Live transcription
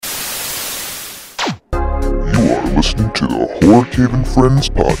listening to the Horror Cave and Friends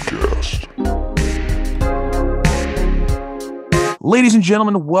podcast. Ladies and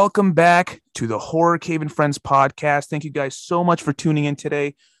gentlemen, welcome back to the Horror Cave and Friends podcast. Thank you guys so much for tuning in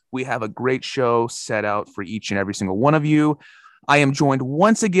today. We have a great show set out for each and every single one of you. I am joined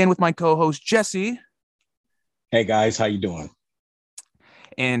once again with my co-host, Jesse. Hey guys, how you doing?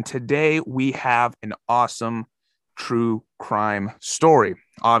 And today we have an awesome true crime story.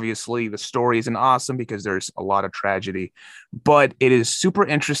 Obviously, the story isn't awesome because there's a lot of tragedy, but it is super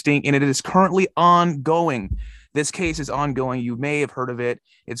interesting and it is currently ongoing. This case is ongoing. You may have heard of it.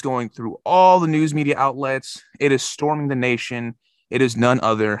 It's going through all the news media outlets. It is storming the nation. It is none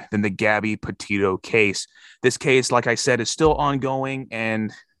other than the Gabby Petito case. This case, like I said, is still ongoing,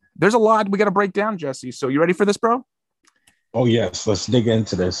 and there's a lot we got to break down, Jesse. So you ready for this, bro? Oh, yes. Let's dig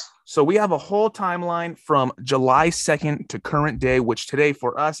into this. So we have a whole timeline from July 2nd to current day, which today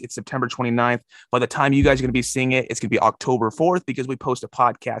for us, it's September 29th. By the time you guys are going to be seeing it, it's going to be October 4th because we post a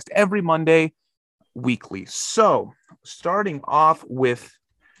podcast every Monday weekly. So starting off with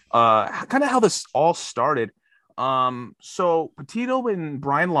kind of how this all started. So Petito and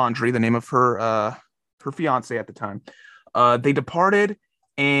Brian Laundrie, the name of her fiance at the time, they departed.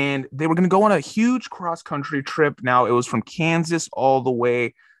 And they were going to go on a huge cross-country trip. Now, it was from Kansas all the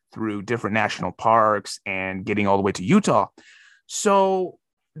way through different national parks and getting all the way to Utah. So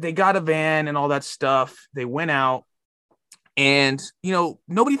they got a van and all that stuff. They went out and,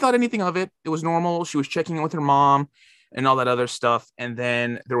 nobody thought anything of it. It was normal. She was checking in with her mom and all that other stuff. And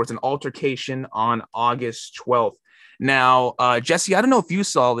then there was an altercation on August 12th. Now, Jesse, I don't know if you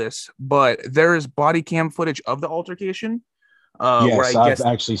saw this, but there is body cam footage of the altercation. Yes, I've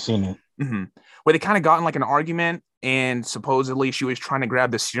actually seen it. Mm-hmm, where they kind of got in like an argument, and supposedly she was trying to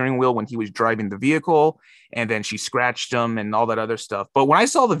grab the steering wheel when he was driving the vehicle, and then she scratched him and all that other stuff. But when I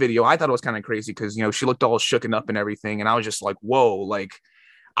saw the video, I thought it was kind of crazy because she looked all shooken up and everything, and I was just like, "Whoa!" Like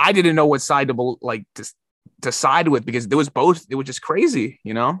I didn't know what side to side with because it was both. It was just crazy,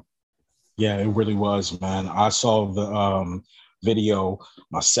 Yeah, it really was, man. I saw the video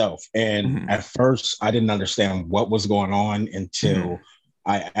myself, and at first I didn't understand what was going on until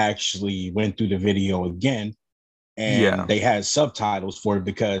I actually went through the video again, and they had subtitles for it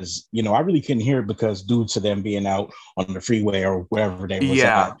because I really couldn't hear it because due to them being out on the freeway or wherever they was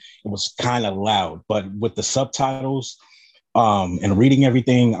at, it was kind of loud. But with the subtitles and reading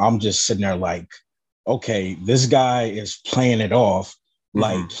everything, I'm just sitting there like, okay, this guy is playing it off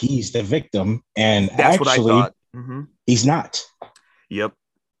like he's the victim, and that's actually what I thought. He's not. Yep.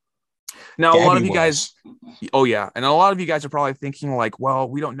 Now, Gabby a lot of you was. guys, and a lot of you guys are probably thinking like, well,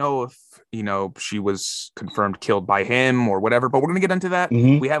 we don't know if, she was confirmed killed by him or whatever, but we're going to get into that.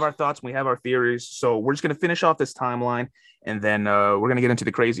 We have our thoughts, we have our theories. So we're just going to finish off this timeline, and then we're going to get into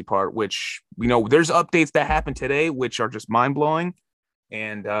the crazy part, which, there's updates that happened today, which are just mind blowing.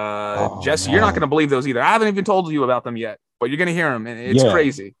 And Jesse, you're not going to believe those either. I haven't even told you about them yet, but you're going to hear them, and it's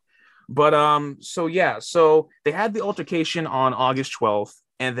crazy. But so they had the altercation on August 12th,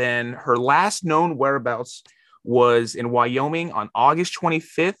 and then her last known whereabouts was in Wyoming on August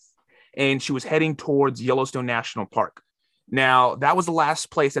 25th, and she was heading towards Yellowstone National Park. Now, that was the last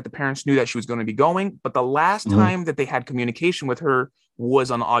place that the parents knew that she was going to be going, but the last time that they had communication with her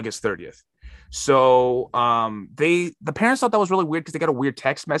was on August 30th. So the parents thought that was really weird because they got a weird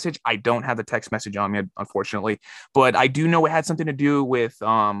text message. I don't have the text message on me, unfortunately, but I do know it had something to do with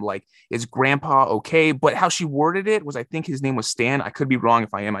like, is grandpa okay? But how she worded it was, I think his name was Stan. I could be wrong.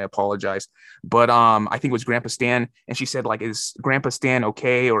 If I am, I apologize. But I think it was Grandpa Stan. And she said like, is Grandpa Stan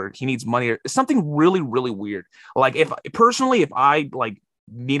okay? Or he needs money or something really, really weird. Like if I like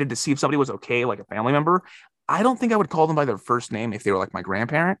needed to see if somebody was okay, like a family member, I don't think I would call them by their first name if they were like my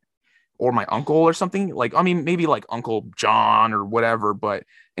grandparent or my uncle or something. Like, I mean, maybe like Uncle John or whatever, but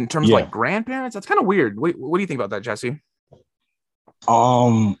in terms of like grandparents, that's kind of weird. What do you think about that, Jesse?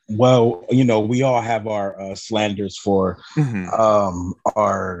 Well, we all have our slanders for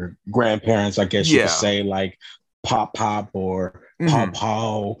our grandparents, I guess you could say, like Pop or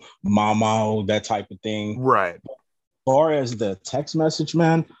Paw, Mama, that type of thing. Right. As far as the text message,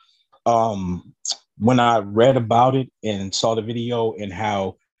 man, when I read about it and saw the video and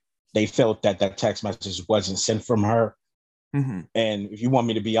how they felt that text message wasn't sent from her. And if you want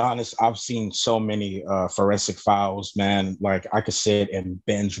me to be honest, I've seen so many Forensic Files, man. Like I could sit and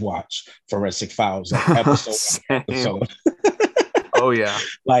binge watch Forensic Files like episode. Oh yeah.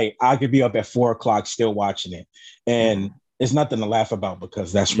 Like I could be up at 4:00 still watching it. And it's nothing to laugh about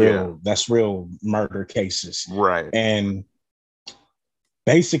because that's real murder cases. Right. And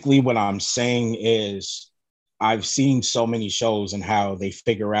basically what I'm saying is I've seen so many shows and how they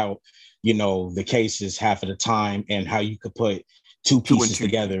figure out, you know, the cases half of the time and how you could put two pieces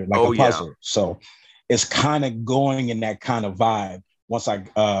together like a puzzle. Yeah. So it's kind of going in that kind of vibe. Once I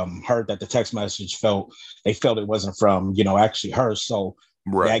heard that the text message they felt it wasn't from, you know, actually her. So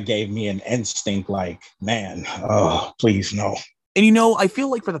that gave me an instinct like, man, oh, please no. And, you know, I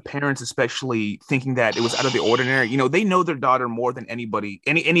feel like for the parents, especially thinking that it was out of the ordinary, you know, they know their daughter more than anybody,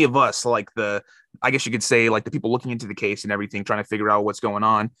 any of us, like I guess you could say like the people looking into the case and everything, trying to figure out what's going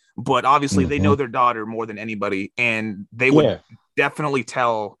on. But obviously they know their daughter more than anybody, and they would definitely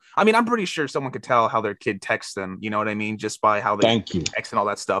tell. I mean, I'm pretty sure someone could tell how their kid texts them, you know what I mean? Just by how they text and all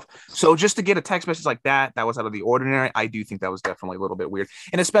that stuff. So just to get a text message like that was out of the ordinary. I do think that was definitely a little bit weird.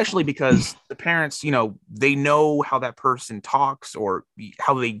 And especially because the parents, you know, they know how that person talks or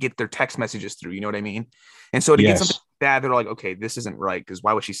how they get their text messages through, you know what I mean? And so to get something like that, they're like, okay, this isn't right. Because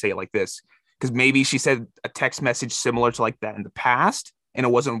why would she say it like this? Because maybe she said a text message similar to like that in the past, and it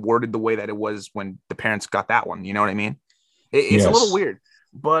wasn't worded the way that it was when the parents got that one. You know what I mean? It's a little weird.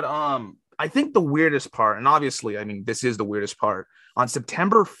 But I think the weirdest part, and obviously, I mean, this is the weirdest part. On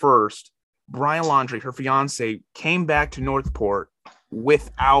September 1st, Brian Laundrie, her fiance, came back to Northport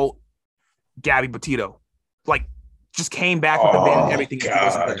without Gabby Petito. Like, just came back with the van and everything.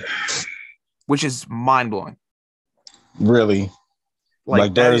 God. Which is mind-blowing. Really?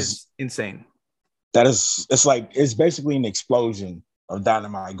 Like that is insane. It's basically an explosion of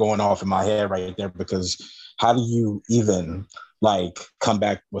dynamite going off in my head right there, because how do you even like come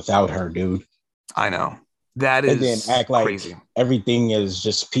back without her, dude? I know. That is, and then act like crazy. Everything is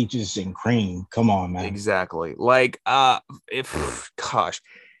just peaches and cream. Come on, man. Exactly. Like, that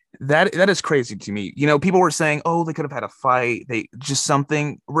is crazy to me. You know, people were saying, oh, they could have had a fight. They just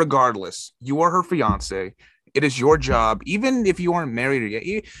something. Regardless, you are her fiance. It is your job, even if you aren't married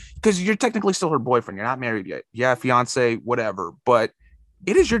yet, because you're technically still her boyfriend. You're not married yet. Yeah, fiance, whatever. But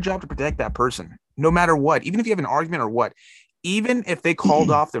it is your job to protect that person, no matter what. Even if you have an argument or what. Even if they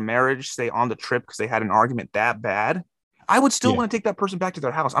called off their marriage, say on the trip because they had an argument that bad, I would still want to take that person back to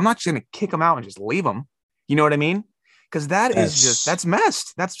their house. I'm not just going to kick them out and just leave them. You know what I mean? Because that's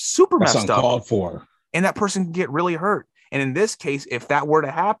messed. That's super messed up. That's uncalled for. And that person can get really hurt. And in this case, if that were to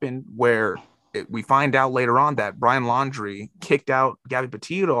happen, where we find out later on that Brian Laundrie kicked out Gabby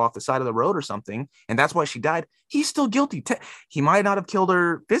Petito off the side of the road or something, and that's why she died, he's still guilty. He might not have killed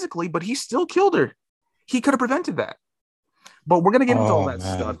her physically, but he still killed her. He could have prevented that. But we're going to get into all that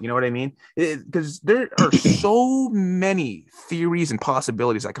stuff. You know what I mean? Because there are so many theories and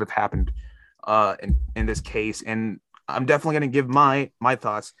possibilities that could have happened in this case. And I'm definitely going to give my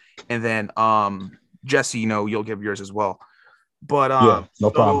thoughts. And then Jesse, you know, you'll give yours as well. But no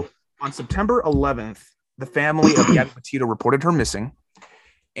problem. On September 11th, the family of Gabby Petito reported her missing.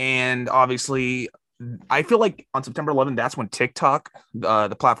 And obviously, I feel like on September 11th, that's when TikTok,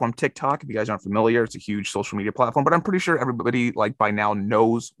 the platform TikTok, if you guys aren't familiar, it's a huge social media platform, but I'm pretty sure everybody like by now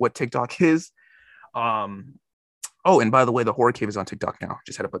knows what TikTok is. Oh, and by the way, the Horror Cave is on TikTok now.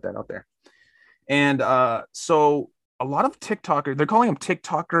 Just had to put that out there. And so a lot of TikTokers, they're calling them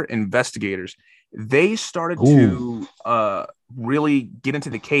TikToker investigators. They started to really get into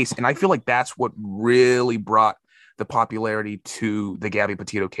the case. And I feel like that's what really brought the popularity to the Gabby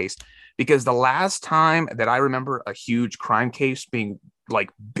Petito case. Because the last time that I remember a huge crime case being like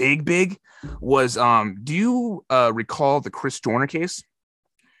big was, do you recall the Chris Joyner case?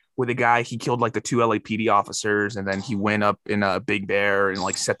 Where the guy, he killed like the 2 LAPD officers, and then he went up in a Big Bear and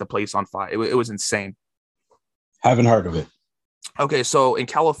like set the place on fire. It was insane. Haven't heard of it. Okay, so in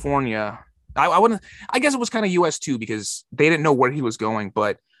California, I guess it was kind of US too, because they didn't know where he was going,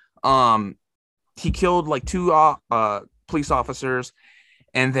 but he killed like 2 police officers,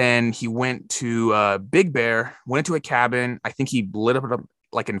 and then he went to Big Bear, went into a cabin. I think he lit up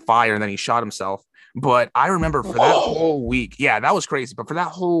like in fire, and then he shot himself. But I remember for that whole week, that was crazy. But for that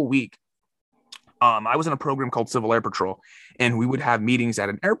whole week, I was in a program called Civil Air Patrol, and we would have meetings at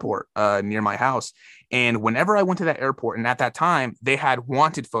an airport near my house. And whenever I went to that airport, and at that time, they had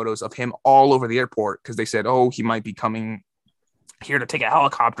wanted photos of him all over the airport because they said, oh, he might be coming here to take a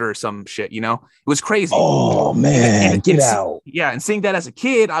helicopter or some shit, you know? It was crazy. Oh, man, get out. Yeah, and seeing that as a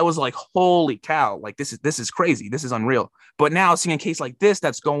kid, I was like, holy cow, like this is crazy. This is unreal. But now seeing a case like this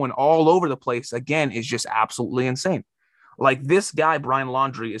that's going all over the place, again, is just absolutely insane. Like this guy, Brian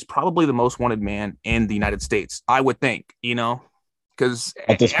Laundrie, is probably the most wanted man in the United States, I would think, you know? Because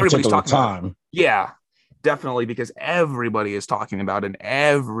at this particular time. Yeah, definitely, because everybody is talking about it, and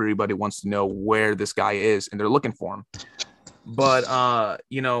everybody wants to know where this guy is, and they're looking for him. But,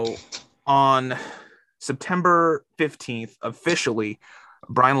 you know, on September 15th, officially,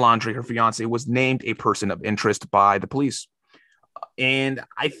 Brian Laundrie, her fiance, was named a person of interest by the police. And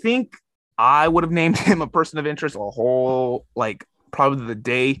I think I would have named him a person of interest probably the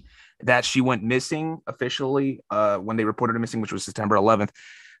day that she went missing officially, when they reported her missing, which was September 11th.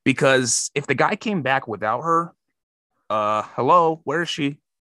 Because if the guy came back without her, hello, where is she?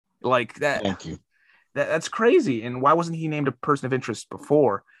 Like that. Thank you. That's crazy. And why wasn't he named a person of interest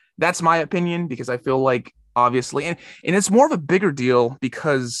before? That's my opinion, because I feel like obviously, and it's more of a bigger deal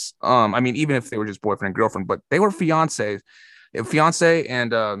because, I mean, even if they were just boyfriend and girlfriend, but they were fiance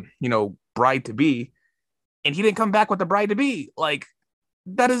and, bride to be, and he didn't come back with the bride to be. Like,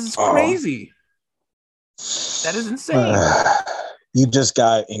 that is crazy. That is insane. You just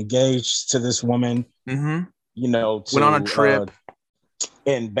got engaged to this woman, went on a trip.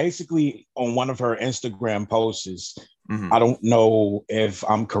 And basically on one of her Instagram posts, Mm-hmm. I don't know if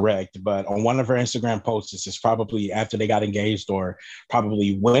I'm correct, but on one of her Instagram posts, it's probably after they got engaged or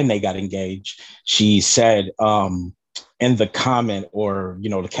probably when they got engaged, she said in the comment or,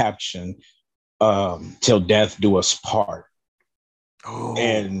 the caption, till death do us part. Oh,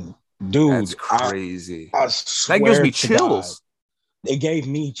 and dude, that's crazy. I that gives me chills. God, it gave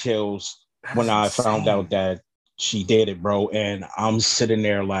me chills when I found out that she did it, bro. And I'm sitting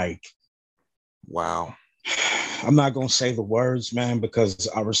there like, wow. I'm not going to say the words, man, because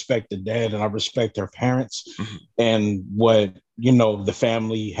I respect the dead and I respect their parents and what, the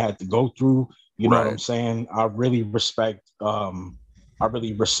family had to go through. You know what I'm saying? I really respect, I'm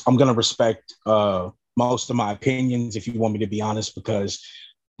going to respect most of my opinions, if you want me to be honest, because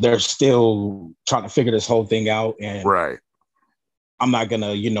they're still trying to figure this whole thing out. And I'm not going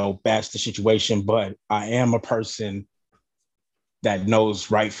to, bash the situation, but I am a person that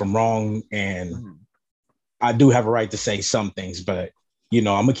knows right from wrong. And I do have a right to say some things, but, I'm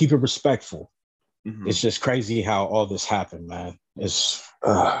going to keep it respectful. It's just crazy how all this happened, man. It's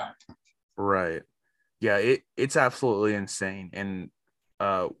right. Yeah, it's absolutely insane. And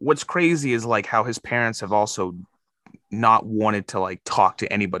what's crazy is like how his parents have also not wanted to like talk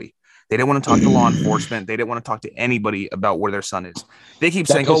to anybody. They didn't want to talk to law enforcement. They didn't want to talk to anybody about where their son is. They keep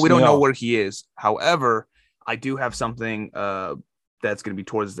saying, we don't know where he is. However, I do have something that's going to be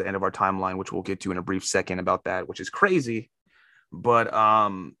towards the end of our timeline, which we'll get to in a brief second about that, which is crazy. But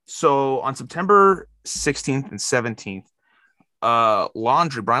so on September 16th and 17th,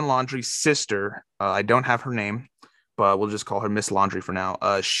 Brian Laundrie's sister, I don't have her name, but we'll just call her Miss Laundrie for now.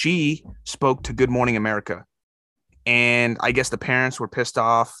 She spoke to Good Morning America. And I guess the parents were pissed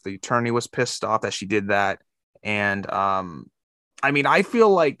off. The attorney was pissed off that she did that. And I mean, I feel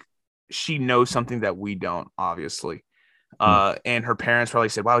like she knows something that we don't, obviously. And her parents probably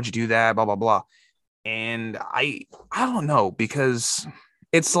said, why would you do that? Blah, blah, blah. And I don't know, because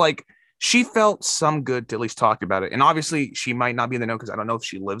it's like she felt some good to at least talk about it. And obviously she might not be in the know, because I don't know if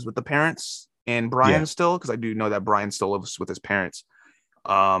she lives with the parents and Brian still, because I do know that Brian still lives with his parents.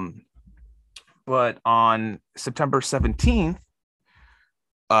 But on September 17th,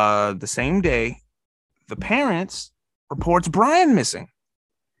 the same day, the parents reports Brian missing,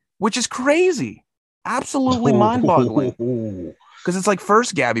 which is crazy. Absolutely mind-boggling. Because it's like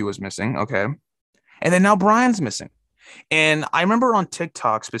first Gabby was missing, okay? And then now Brian's missing. And I remember on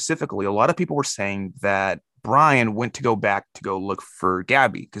TikTok specifically, a lot of people were saying that Brian went to go back to go look for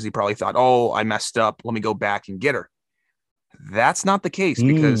Gabby because he probably thought, I messed up. Let me go back and get her. That's not the case,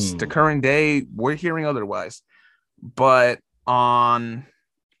 because to current day, we're hearing otherwise. But on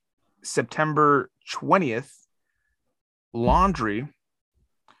September 20th, Laundrie,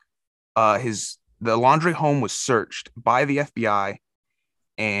 the Laundrie home was searched by the FBI,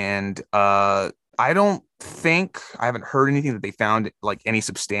 and I haven't heard anything that they found like any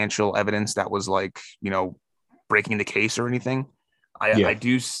substantial evidence that was like, breaking the case or anything. I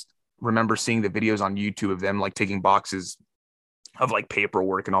do remember seeing the videos on YouTube of them like taking boxes of like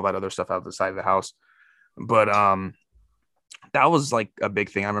paperwork and all that other stuff out of the side of the house. But that was like a big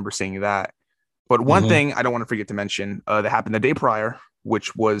thing. I remember seeing that. But one thing I don't want to forget to mention that happened the day prior,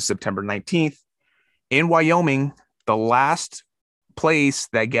 which was September 19th in Wyoming, the last place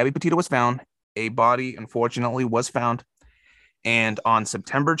that Gabby Petito was found, a body unfortunately was found. And on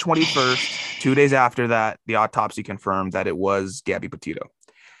September 21st, 2 days after that, the autopsy confirmed that it was Gabby Petito.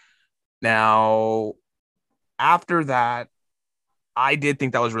 Now, after that, I did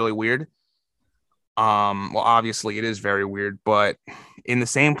think that was really weird. Well, obviously it is very weird, but in the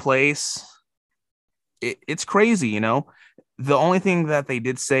same place, it's crazy, The only thing that they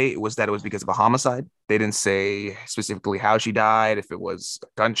did say was that it was because of a homicide. They didn't say specifically how she died, if it was a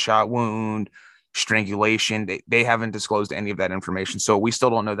gunshot wound, strangulation. They haven't disclosed any of that information. So we still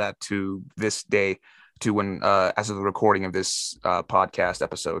don't know that to this day. to when as of the recording of this podcast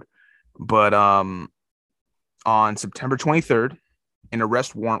episode. But on September 23rd, an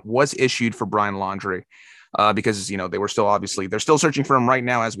arrest warrant was issued for Brian Laundrie because, you know, they're still searching for him right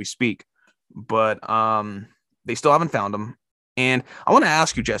now as we speak. But they still haven't found him. And I want to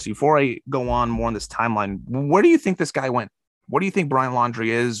ask you, Jesse, before I go on more on this timeline, where do you think this guy went? What do you think Brian Laundrie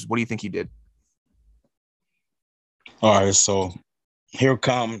is? What do you think he did? All right, so here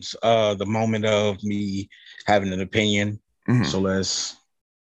comes the moment of me having an opinion. Mm-hmm. So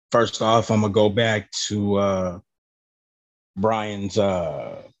first off, I'm going to go back to Brian's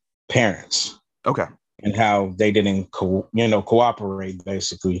parents. Okay. And how they didn't cooperate,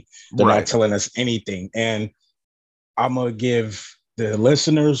 basically. They're not telling us anything. And I'm going to give the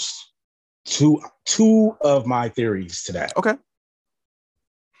listeners two of my theories to that. Okay.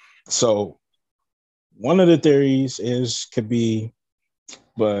 So one of the theories could be,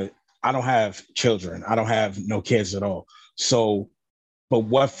 but I don't have children. I don't have no kids at all. So, but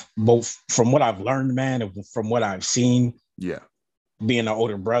from what I've learned, man, and from what I've seen, being an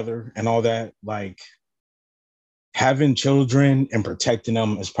older brother and all that, like having children and protecting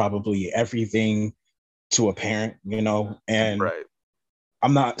them is probably everything to a parent, you know? And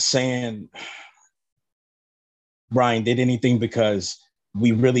I'm not saying Brian did anything because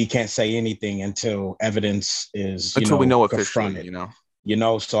we really can't say anything until evidence is, until we know confronted, officially, you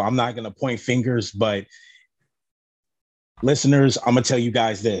know? So I'm not going to point fingers, but listeners, I'm going to tell you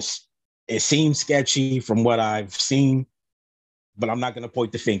guys this. It seems sketchy from what I've seen, but I'm not going to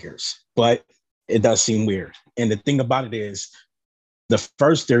point the fingers, but it does seem weird. And the thing about it is, the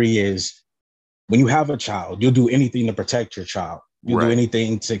first theory is when you have a child, you'll do anything to protect your child. You'll do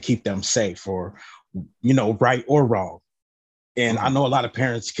anything to keep them safe or, you know, right or wrong. And I know a lot of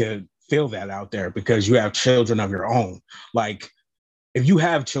parents could feel that out there because you have children of your own. Like if you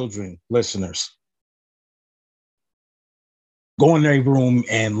have children, listeners, go in their room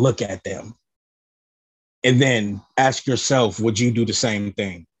and look at them. And then ask yourself, would you do the same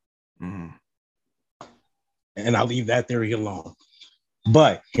thing? Mm-hmm. And I'll leave that theory alone.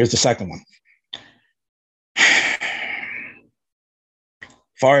 But here's the second one.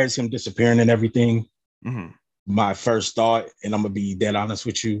 Far as him disappearing and everything, my first thought, and I'm going to be dead honest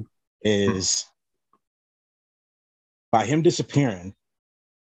with you, is by him disappearing,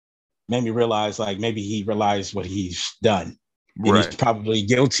 made me realize, like, maybe he realized what he's done. And he's probably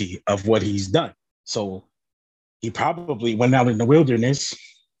guilty of what he's done. So he probably went out in the wilderness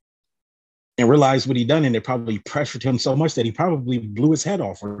and realized what he'd done, and it probably pressured him so much that he probably blew his head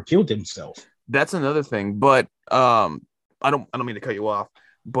off or killed himself. That's another thing, but I don't mean to cut you off,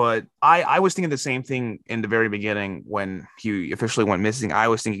 but I was thinking the same thing in the very beginning when he officially went missing. I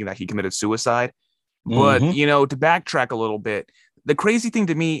was thinking that he committed suicide, but you know, to backtrack a little bit, the crazy thing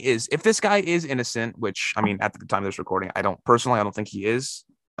to me is if this guy is innocent, which I mean, at the time of this recording, I don't think he is.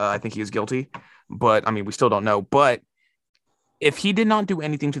 I think he is guilty, but I mean, we still don't know. But if he did not do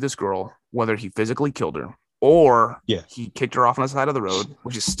anything to this girl, whether he physically killed her or he kicked her off on the side of the road,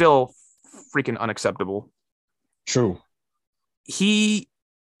 which is still freaking unacceptable. True. He,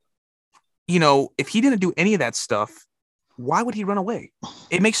 you know, if he didn't do any of that stuff, why would he run away?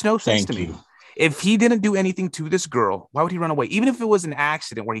 It makes no sense to me. If he didn't do anything to this girl, why would he run away? Even if it was an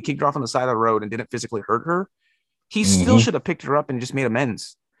accident where he kicked her off on the side of the road and didn't physically hurt her, he still should have picked her up and just made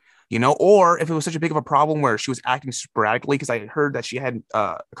amends. You know, or if it was such a big of a problem where she was acting sporadically, because I heard that she had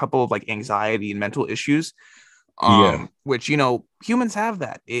a couple of like anxiety and mental issues, which, you know, humans have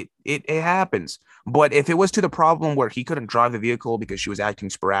that. It happens. But if it was to the problem where he couldn't drive the vehicle because she was acting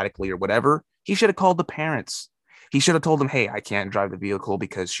sporadically or whatever, he should have called the parents. He should have told them, hey, I can't drive the vehicle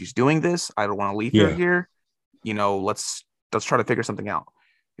because she's doing this. I don't want to leave her here. You know, let's try to figure something out.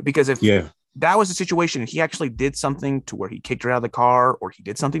 Because if that was the situation, he actually did something to where he kicked her out of the car or he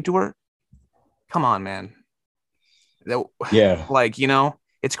did something to her. Come on, man. Like, you know,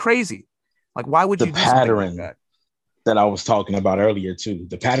 it's crazy. Like, why would you do something like that? That I was talking about earlier too.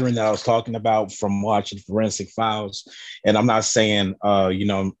 The pattern that I was talking about from watching Forensic Files, and I'm not saying, you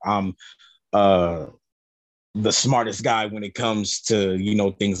know, I'm the smartest guy when it comes to, you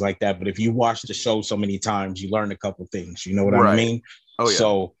know, things like that. But if you watch the show so many times, you learn a couple things. You know what I mean? Oh yeah.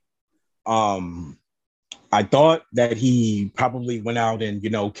 So, I thought that he probably went out and, you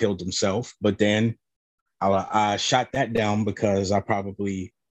know, killed himself, but then I shot that down because I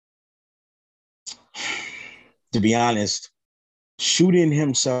probably, to be honest, shooting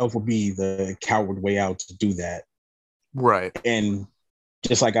himself would be the coward way out to do that. Right. And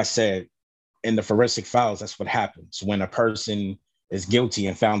just like I said, in the Forensic Files, that's what happens when a person is guilty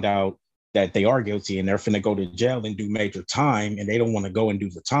and found out that they are guilty and they're finna go to jail and do major time, and they don't want to go and do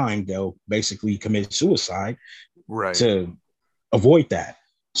the time, they'll basically commit suicide to avoid that.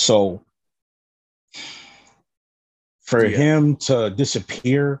 So for him to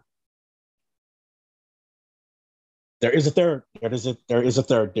disappear, there is a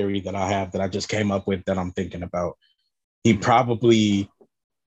third theory that I have that I just came up with that I'm thinking about. He probably,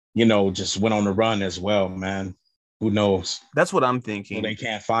 just went on the run as well, man. Who knows? That's what I'm thinking. They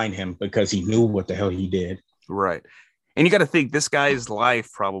can't find him because he knew what the hell he did. Right. And you got to think this guy's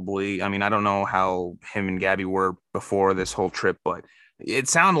life probably, I mean, I don't know how him and Gabby were before this whole trip, but it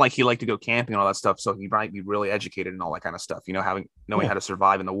sounded like he liked to go camping and all that stuff. So he might be really educated and all that kind of stuff, knowing how to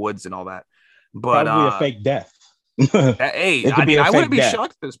survive in the woods and all that. But probably a fake death. Hey, I mean, I wouldn't be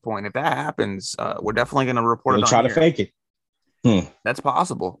shocked at this point if that happens. We're definitely going to report it on try to fake it. That's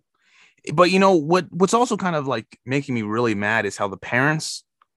possible. But what's also kind of like making me really mad is how the parents,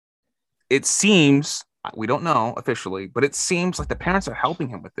 it seems, we don't know officially, but it seems like the parents are helping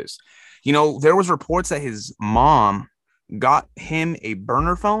him with this. There was reports that his mom got him a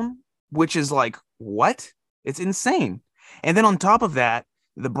burner phone, which is like, what? It's insane. And then on top of that,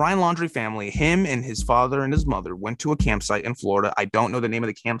 the Brian Laundrie family, him and his father and his mother went to a campsite in Florida. I don't know the name of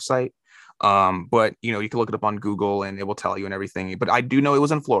the campsite, but you can look it up on Google and it will tell you and everything. But I do know it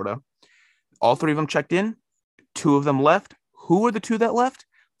was in Florida. All three of them checked in. 2 of them left. Who were the 2 that left?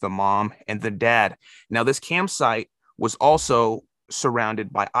 The mom and the dad. Now, this campsite was also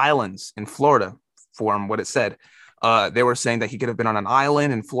surrounded by islands in Florida, from what it said. They were saying that he could have been on an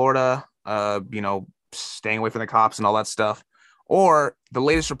island in Florida, staying away from the cops and all that stuff. Or the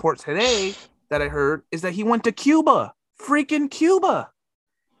latest report today that I heard is that he went to Cuba, freaking Cuba,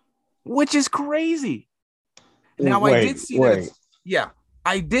 which is crazy. Now, I did see that.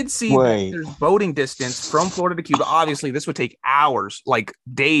 I did see that there's boating distance from Florida to Cuba. Obviously, this would take hours, like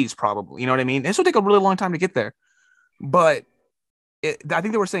days, probably. You know what I mean? This would take a really long time to get there. But I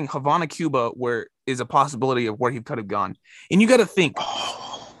think they were saying Havana, Cuba, where is a possibility of where he could have gone. And you got to think,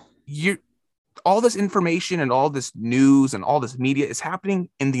 all this information and all this news and all this media is happening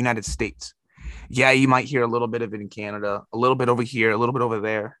in the United States. Yeah, you might hear a little bit of it in Canada, a little bit over here, a little bit over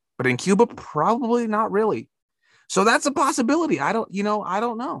there. But in Cuba, probably not really. So that's a possibility. I don't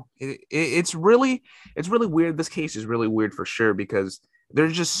know. It's really weird. This case is really weird for sure, because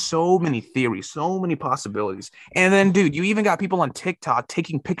there's just so many theories, so many possibilities. And then, dude, you even got people on TikTok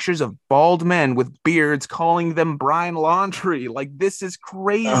taking pictures of bald men with beards, calling them Brian Laundrie. Like, this is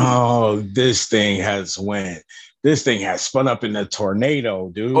crazy. Oh, this thing has spun up in a tornado,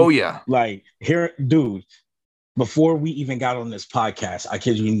 dude. Oh, yeah. Like, here, dude, before we even got on this podcast, I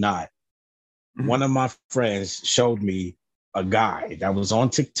kid you not, one of my friends showed me a guy that was on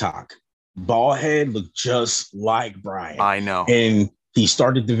TikTok. Bald head, looked just like Brian. I know. And he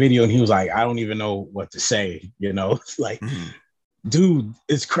started the video and he was like, I don't even know what to say. It's like, dude,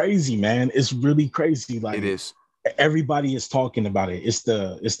 it's crazy, man. It's really crazy. Like, it is. Everybody is talking about it. It's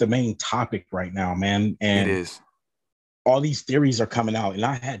the main topic right now, man. And it is. All these theories are coming out. And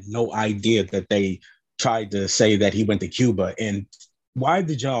I had no idea that they tried to say that he went to Cuba. And why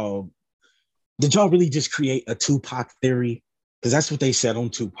did y'all really just create a Tupac theory? Because that's what they said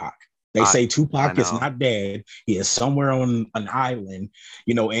on Tupac. They say Tupac is not dead. He is somewhere on an island,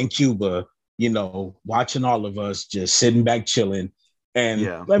 in Cuba, watching all of us just sitting back, chilling.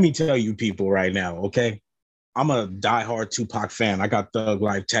 And let me tell you people right now, okay? I'm a diehard Tupac fan. I got Thug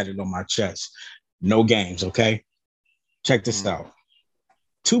Life tatted on my chest. No games, okay? Check this out.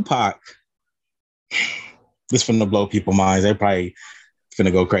 Tupac, this finna blow people's minds. They probably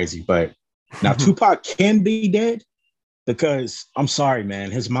finna go crazy, but now Tupac can be dead. Because I'm sorry,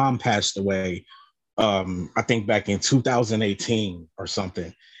 man, his mom passed away, I think back in 2018 or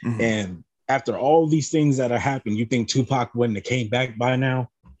something. Mm-hmm. And after all these things that have happened, you think Tupac wouldn't have came back by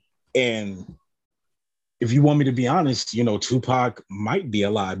now? And if you want me to be honest, Tupac might be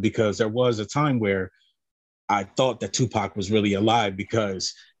alive, because there was a time where I thought that Tupac was really alive,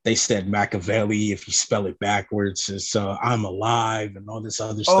 because they said Machiavelli, if you spell it backwards, it's I'm alive and all this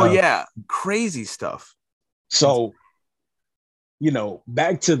other stuff. Oh, yeah. Crazy stuff. So,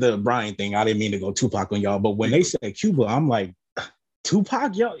 back to the Brian thing. I didn't mean to go Tupac on y'all, but when they said Cuba, I'm like,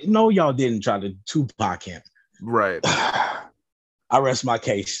 Tupac? Y'all didn't try to Tupac him. Right. I rest my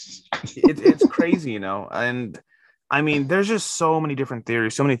case. It's crazy, and I mean, there's just so many different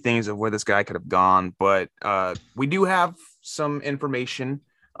theories, so many things of where this guy could have gone, but we do have some information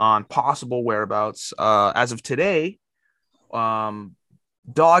on possible whereabouts. As of today, Dog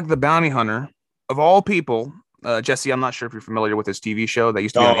the Bounty Hunter, of all people, Jesse, I'm not sure if you're familiar with this TV show that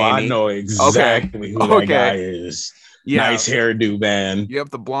used to be on A&E. I know exactly who that guy is. Nice hairdo, man. Yep,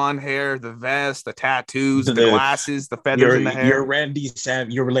 the blonde hair, the vest, the tattoos, the glasses, the feathers in the hair. You're Randy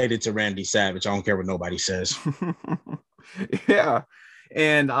Savage. You're related to Randy Savage. I don't care what nobody says. Yeah.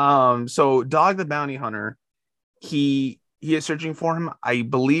 And so Dog the Bounty Hunter, he is searching for him. I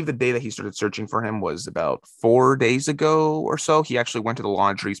believe the day that he started searching for him was about 4 days ago or so. He actually went to the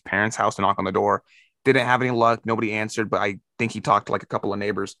Laundrie's parents' house to knock on the door. Didn't have any luck. Nobody answered, but I think he talked to like a couple of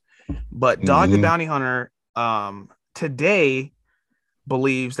neighbors. But Dog the Bounty Hunter today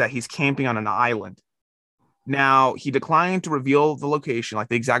believes that he's camping on an island. Now, he declined to reveal the location, like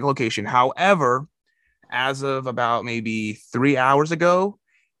the exact location. However, as of about maybe 3 hours ago,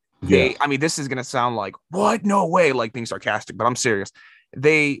 I mean, this is going to sound like, what? No way, like being sarcastic, but I'm serious.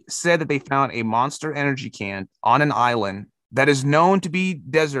 They said that they found a Monster Energy can on an island that is known to be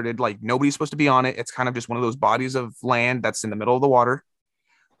deserted. Like nobody's supposed to be on it. It's kind of just one of those bodies of land that's in the middle of the water.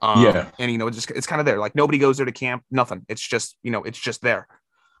 And it's kind of there. Like nobody goes there to camp. Nothing. It's just it's just there.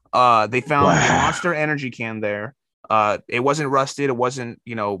 They found a Monster Energy can there. It wasn't rusted. It wasn't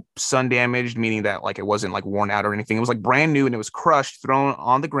sun damaged, meaning that like it wasn't like worn out or anything. It was like brand new and it was crushed, thrown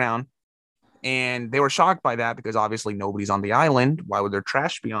on the ground. And they were shocked by that because obviously nobody's on the island. Why would their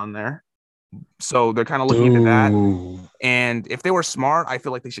trash be on there? So they're kind of looking into that. And if they were smart, I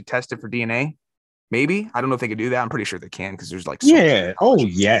feel like they should test it for DNA. Maybe. I don't know if they could do that. I'm pretty sure they can because there's like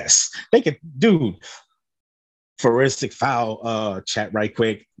yes, they could. Dude, forensic file chat right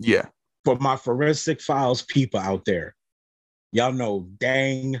quick. Yeah, for my forensic files people out there, y'all know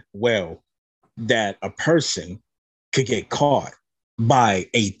dang well that a person could get caught by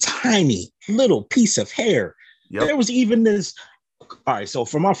a tiny little piece of hair. There was even this. All right, so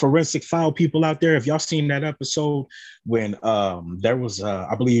for my forensic file people out there, if y'all seen that episode when there was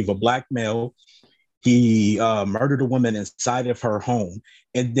I believe a black male, he murdered a woman inside of her home,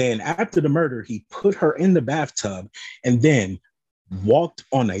 and then after the murder he put her in the bathtub and then walked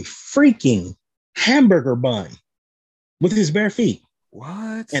on a freaking hamburger bun with his bare feet.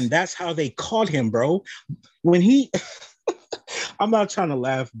 What? And that's how they caught him, bro. When he I'm not trying to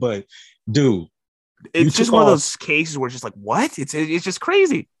laugh, but dude, it's just one of those cases where it's just like, what? It's just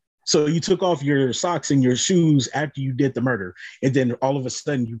crazy. So you took off your socks and your shoes after you did the murder, and then all of a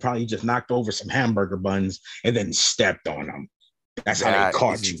sudden you probably just knocked over some hamburger buns and then stepped on them. That's how they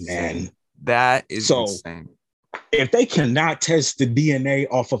caught you, man. That is insane. If they cannot test the DNA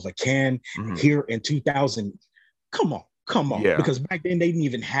off of a can here in 2000, come on. Yeah. Because back then they didn't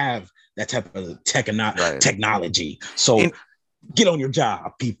even have that type of technology. So get on your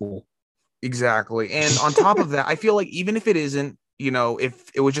job, people. Exactly. And on top of that, I feel like even if it isn't,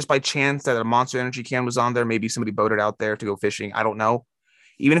 if it was just by chance that a Monster Energy can was on there, maybe somebody boated out there to go fishing. I don't know.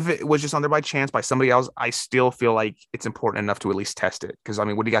 Even if it was just on there by chance by somebody else, I still feel like it's important enough to at least test it. Because, I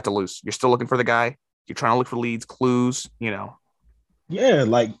mean, what do you got to lose? You're still looking for the guy. You're trying to look for leads, clues, Yeah,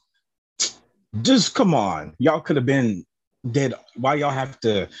 like, just come on. Y'all could have been dead. Why y'all have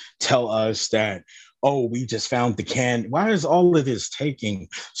to tell us that, oh, we just found the can? Why is all of this taking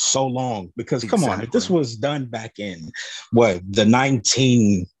so long? Because come on, if this was done back in the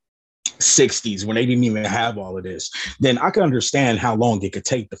 1960s when they didn't even have all of this, then I can understand how long it could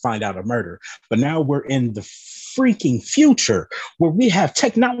take to find out a murder. But now we're in the freaking future where we have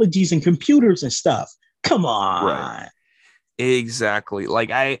technologies and computers and stuff. Come on. Right. Exactly.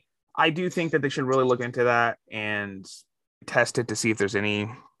 Like I do think that they should really look into that and test it to see if there's any,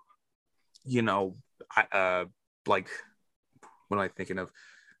 like, what am I thinking of?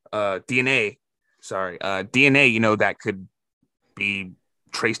 DNA. Sorry. DNA, that could be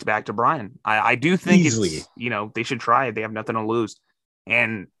traced back to Brian. I do think easily. They should try it. They have nothing to lose.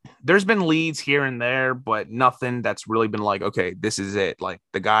 And there's been leads here and there, but nothing that's really been like, okay, this is it. Like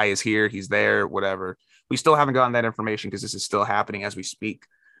the guy is here, he's there, whatever. We still haven't gotten that information because this is still happening as we speak.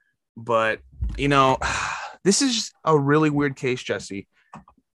 But, this is a really weird case, Jesse,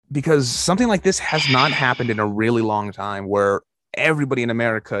 because something like this has not happened in a really long time where everybody in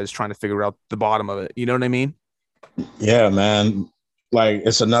America is trying to figure out the bottom of it. You know what I mean? Yeah, man. Like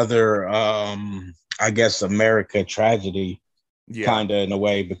it's another, I guess, America tragedy, kind of in a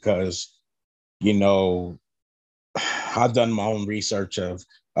way, because, I've done my own research of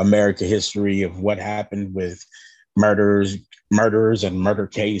America history of what happened with murders and murder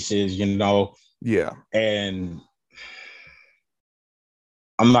cases, Yeah. And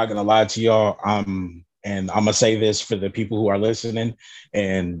I'm not going to lie to y'all. And I'm going to say this for the people who are listening,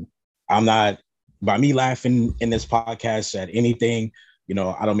 and I'm not, by me laughing in this podcast at anything,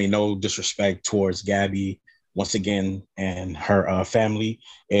 I don't mean no disrespect towards Gabby once again and her family.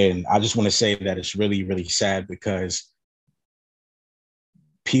 And I just want to say that it's really, really sad because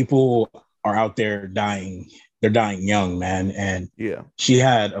people are out there dying they're dying young, man. And she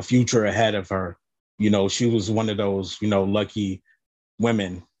had a future ahead of her. You know, she was one of those, you know, lucky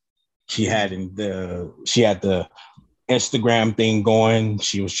women. She had the Instagram thing going.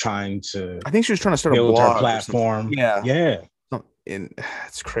 She was trying to, I think she was trying to start build a blog her platform. Yeah. And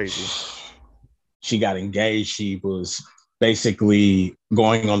it's crazy. She got engaged. She was basically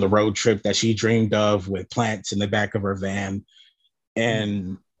going on the road trip that she dreamed of with plants in the back of her van.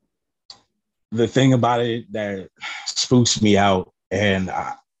 And the thing about it that spooks me out, and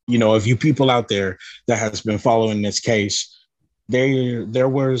you know, if you people out there that has been following this case, there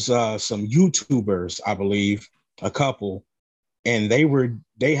was some YouTubers, I believe, a couple, and they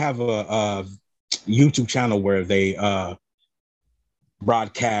have a YouTube channel where they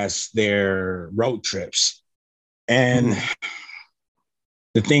broadcast their road trips. And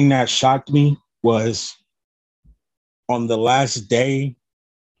the thing that shocked me was on the last day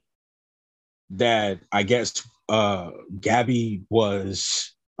that I guess Gabby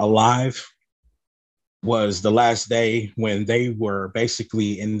was alive, was the last day when they were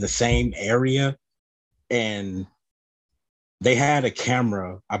basically in the same area, and they had a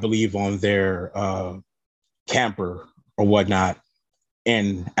camera, I believe, on their camper or whatnot.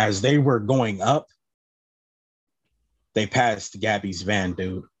 And as they were going up, they passed Gabby's van,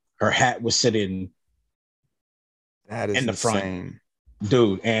 dude. Her hat was sitting in the front,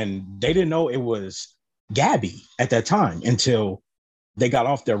 dude. And they didn't know it was Gabby at that time until they got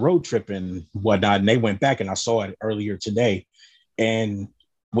off their road trip and whatnot. And they went back, and I saw it earlier today. And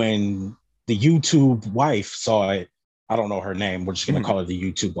when the YouTube wife saw it, I don't know her name. We're just going to call her the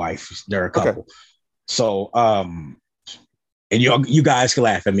YouTube wife. There are a couple. Okay. So, and you guys can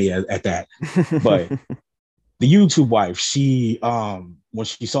laugh at me at that, but the YouTube wife, she, when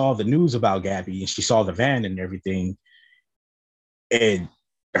she saw the news about Gabby and she saw the van and everything, and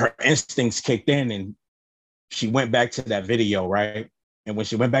her instincts kicked in, and she went back to that video, right? And when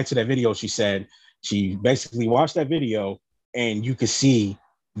she went back to that video, she said she basically watched that video, and you could see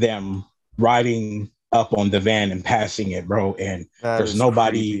them riding up on the van and passing it, bro. And there's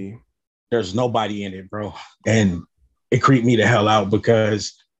nobody in it, bro. And it creeped me the hell out,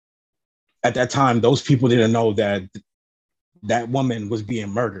 because at that time, those people didn't know that that woman was being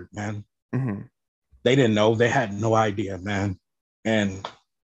murdered, man. Mm-hmm. They didn't know. They had no idea, man. And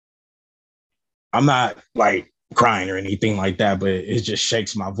I'm not like crying or anything like that, but it just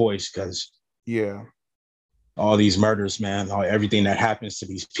shakes my voice, because all these murders, man, everything that happens to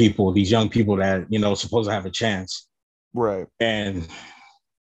these people, these young people that, you know, supposed to have a chance. Right. And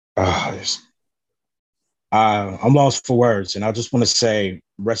I'm lost for words. And I just want to say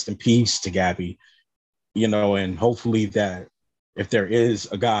rest in peace to Gabby, you know, and hopefully that if there is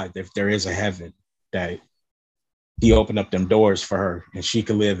a God, if there is a heaven, that he opened up them doors for her and she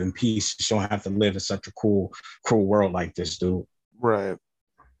can live in peace. She don't have to live in such a cruel world like this, dude. Right.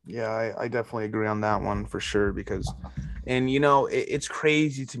 Yeah, I definitely agree on that one for sure, because, and you know, it's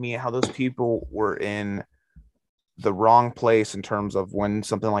crazy to me how those people were in the wrong place in terms of when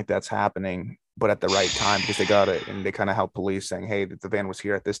something like that's happening, but at the right time, because they got it and they kind of helped police saying, hey, the van was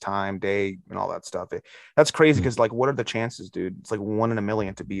here at this time, day, and all that stuff. That's crazy, because like, what are the chances, dude? It's like 1 in a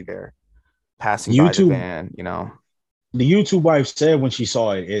million to be there passing by the van, you know? The YouTube wife said when she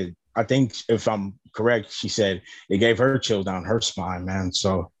saw it, I think if I'm correct, she said it gave her chill down her spine, man.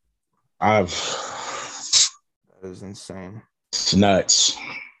 So that is insane. It's nuts.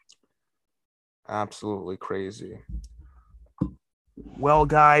 Absolutely crazy. Well,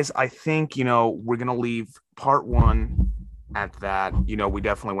 guys, I think, you know, we're going to leave part 1 at that. You know, we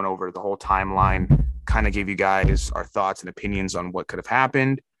definitely went over the whole timeline, kind of gave you guys our thoughts and opinions on what could have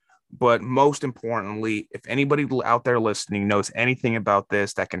happened. But most importantly, if anybody out there listening knows anything about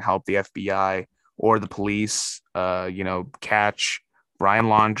this that can help the FBI or the police, you know, catch Brian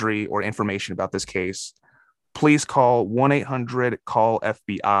Laundrie or information about this case, please call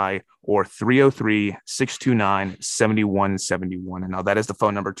 1-800-CALL-FBI or 303-629-7171. And now that is the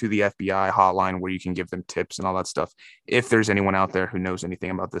phone number to the FBI hotline where you can give them tips and all that stuff if there's anyone out there who knows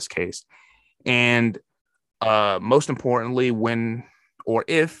anything about this case. And most importantly, when or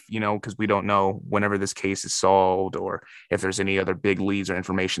if, you know, because we don't know whenever this case is solved or if there's any other big leads or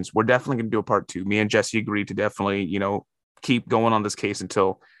informations, we're definitely going to do a part 2. Me and Jesse agreed to definitely, you know, keep going on this case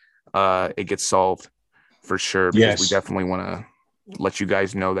until it gets solved for sure. Because we definitely want to let you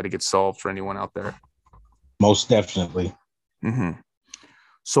guys know that it gets solved for anyone out there. Most definitely. Mm-hmm.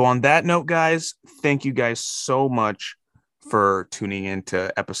 So on that note, guys, thank you guys so much for tuning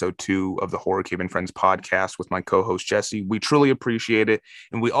into episode 2 of the Horror Cave and Friends podcast with my co-host Jesse. We truly appreciate it.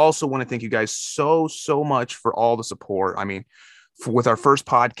 And we also want to thank you guys so much for all the support. I mean, with our first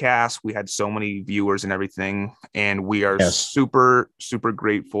podcast, we had so many viewers and everything, and we are super, super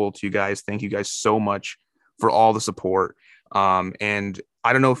grateful to you guys. Thank you guys so much for all the support. And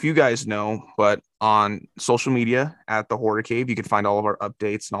I don't know if you guys know, but on social media at The Horror Cave, you can find all of our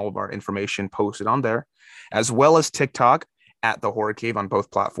updates and all of our information posted on there, as well as TikTok at The Horror Cave on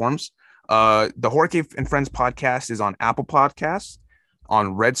both platforms. The Horror Cave and Friends podcast is on Apple Podcasts,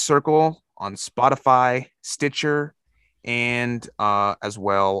 on Red Circle, on Spotify, Stitcher, and as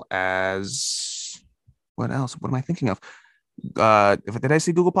well as what else? What am I thinking of? Did I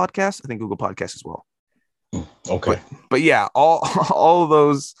say Google Podcasts? I think Google Podcasts as well. Okay. But yeah, all of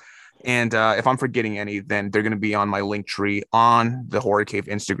those. And if I'm forgetting any, then they're going to be on my link tree on the Horror Cave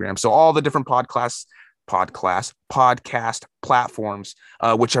Instagram. So all the different podcast platforms,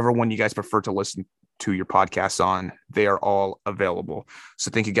 whichever one you guys prefer to listen to your podcasts on, they are all available. So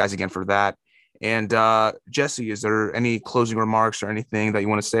thank you guys again for that. And Jesse, is there any closing remarks or anything that you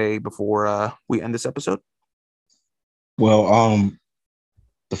want to say before we end this episode? Well,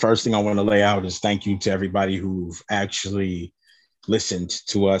 the first thing I want to lay out is thank you to everybody who've actually listened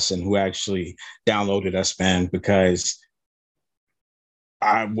to us and who actually downloaded us, man, because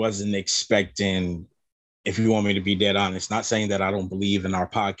I wasn't expecting, if you want me to be dead honest, not saying that I don't believe in our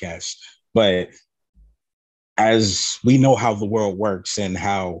podcast, but as we know how the world works and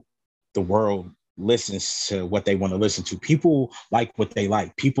how the world listens to what they want to listen to, people like what they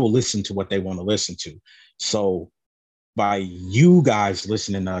like. People listen to what they want to listen to. So by you guys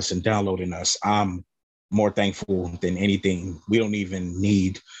listening to us and downloading us, I'm more thankful than anything. We don't even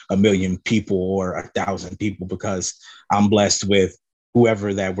need 1 million people or 1,000 people because I'm blessed with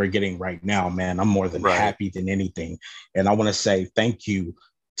whoever that we're getting right now, man. I'm more than happy than anything. And I want to say thank you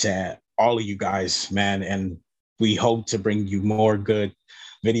to all of you guys, man. And we hope to bring you more good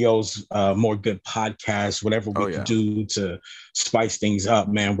videos, more good podcasts, whatever we can do to spice things up,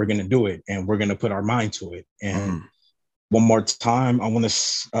 man. We're going to do it and we're going to put our mind to it. And one more time, I want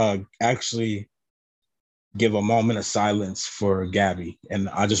to actually give a moment of silence for Gabby. And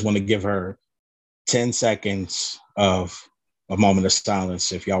I just want to give her 10 seconds of a moment of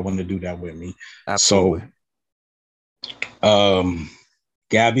silence if y'all want to do that with me. Absolutely. So,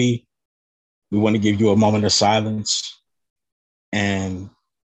 Gabby, we want to give you a moment of silence. And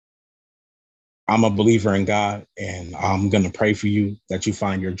I'm a believer in God, and I'm going to pray for you that you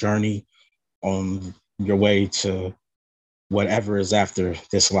find your journey on your way to whatever is after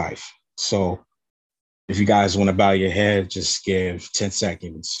this life. So if you guys want to bow your head, just give 10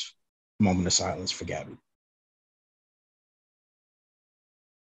 seconds, moment of silence for Gabby.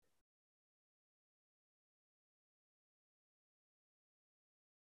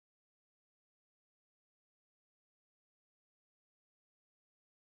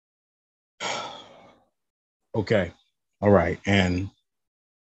 Okay. All right. And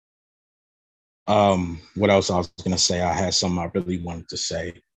what else I was going to say? I had something I really wanted to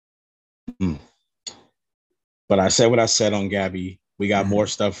say. But I said what I said on Gabby. We got more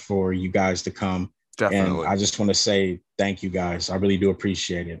stuff for you guys to come. Definitely. And I just want to say thank you guys. I really do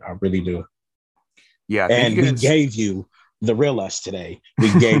appreciate it. I really do. Yeah. And we gave you the real us today.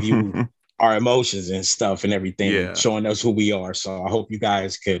 We gave you our emotions and stuff and everything, showing us who we are. So I hope you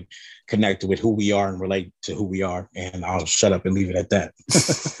guys could connect with who we are and relate to who we are. And I'll shut up and leave it at that.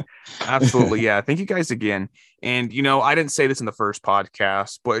 Absolutely. Yeah. Thank you guys again. And, you know, I didn't say this in the first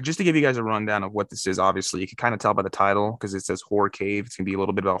podcast, but just to give you guys a rundown of what this is, obviously, you can kind of tell by the title because it says Horror Cave. It's going to be a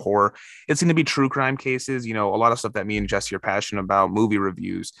little bit about horror. It's going to be true crime cases, you know, a lot of stuff that me and Jesse are passionate about, movie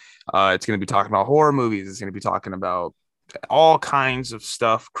reviews. It's going to be talking about horror movies. It's going to be talking about all kinds of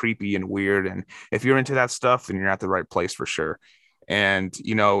stuff, creepy and weird. And if you're into that stuff, then you're at the right place for sure. And,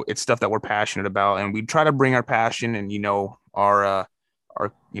 you know, it's stuff that we're passionate about. And we try to bring our passion and, you know, our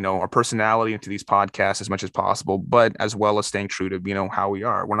personality into these podcasts as much as possible, but as well as staying true to, you know, how we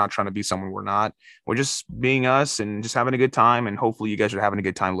are. We're not trying to be someone we're not. We're just being us and just having a good time. And hopefully you guys are having a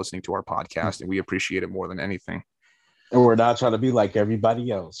good time listening to our podcast. And we appreciate it more than anything. And we're not trying to be like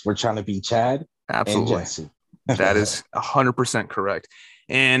everybody else. We're trying to be Chad and Jesse. That is 100% correct.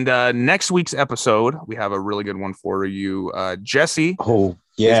 And next week's episode, we have a really good one for you. Jesse is going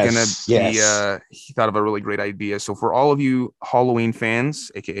to be, he thought of a really great idea. So for all of you Halloween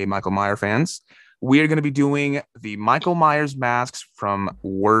fans, aka Michael Myers fans, we are going to be doing the Michael Myers masks from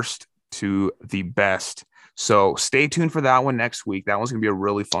worst to the best. So stay tuned for that one next week. That one's going to be a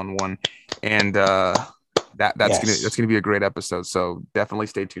really fun one. And that's gonna be a great episode. So definitely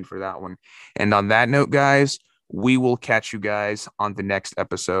stay tuned for that one. And on that note, guys, we will catch you guys on the next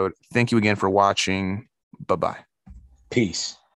episode. Thank you again for watching. Bye-bye. Peace.